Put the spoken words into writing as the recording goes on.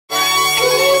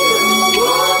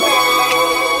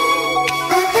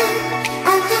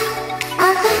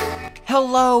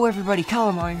Hello everybody,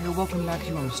 Calamari here, welcome back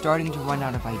to I'm starting to run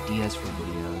out of ideas for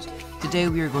videos. Today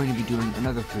we are going to be doing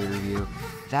another food review,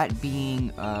 that being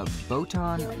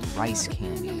botan rice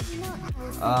candy.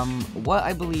 What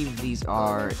I believe these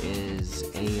are is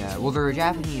well, they're a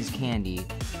Japanese candy,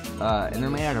 and they're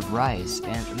made out of rice,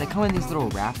 and they come in these little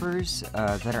wrappers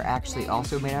that are actually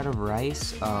also made out of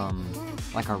rice,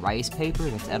 like a rice paper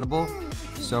that's edible.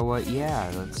 So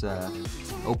yeah, let's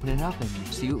open it up and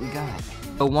see what we got.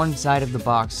 So one side of the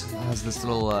box has this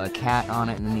little cat on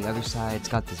it, and then the other side's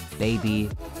got this baby.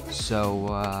 So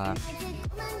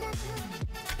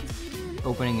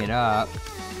opening it up,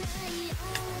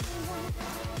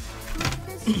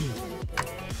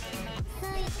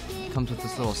 comes with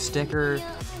this little sticker,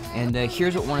 and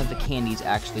here's what one of the candies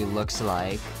actually looks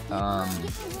like. Yeah,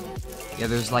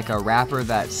 there's like a wrapper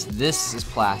this is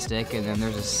plastic, and then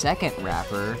there's a second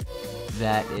wrapper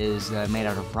that is made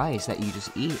out of rice that you just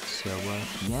eat. So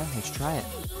yeah, let's try it.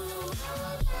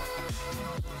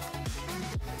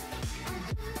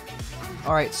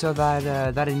 Alright, so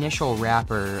that initial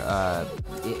wrapper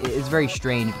is very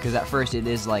strange, because at first it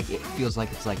feels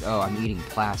like it's like, oh, I'm eating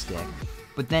plastic.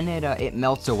 But then it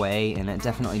melts away, and it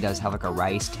definitely does have like a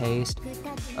rice taste.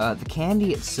 The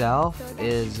candy itself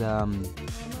is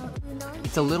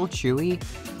it's a little chewy.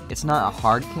 It's not a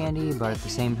hard candy, but at the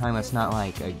same time it's not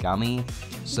like a gummy.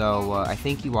 So I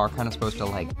think you are kind of supposed to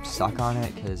like suck on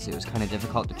it, because it was kind of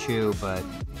difficult to chew. But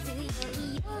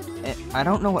I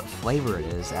don't know what flavor it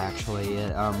is actually.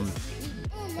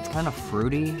 It's kind of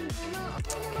fruity.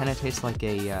 Kind of tastes like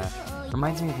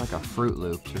reminds me of like a Fruit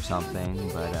Loops or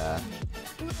something. But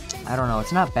I don't know.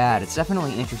 It's not bad. It's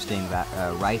definitely interesting, that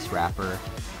rice wrapper.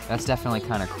 That's definitely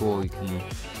kind of cool. You can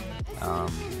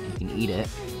eat it.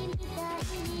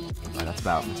 But that's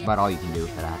about all you can do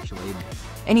with it, actually.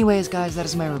 Anyways, guys, that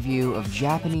is my review of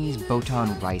Japanese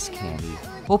botan rice candy.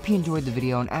 Hope you enjoyed the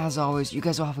video, and as always, you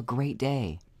guys will have a great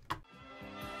day.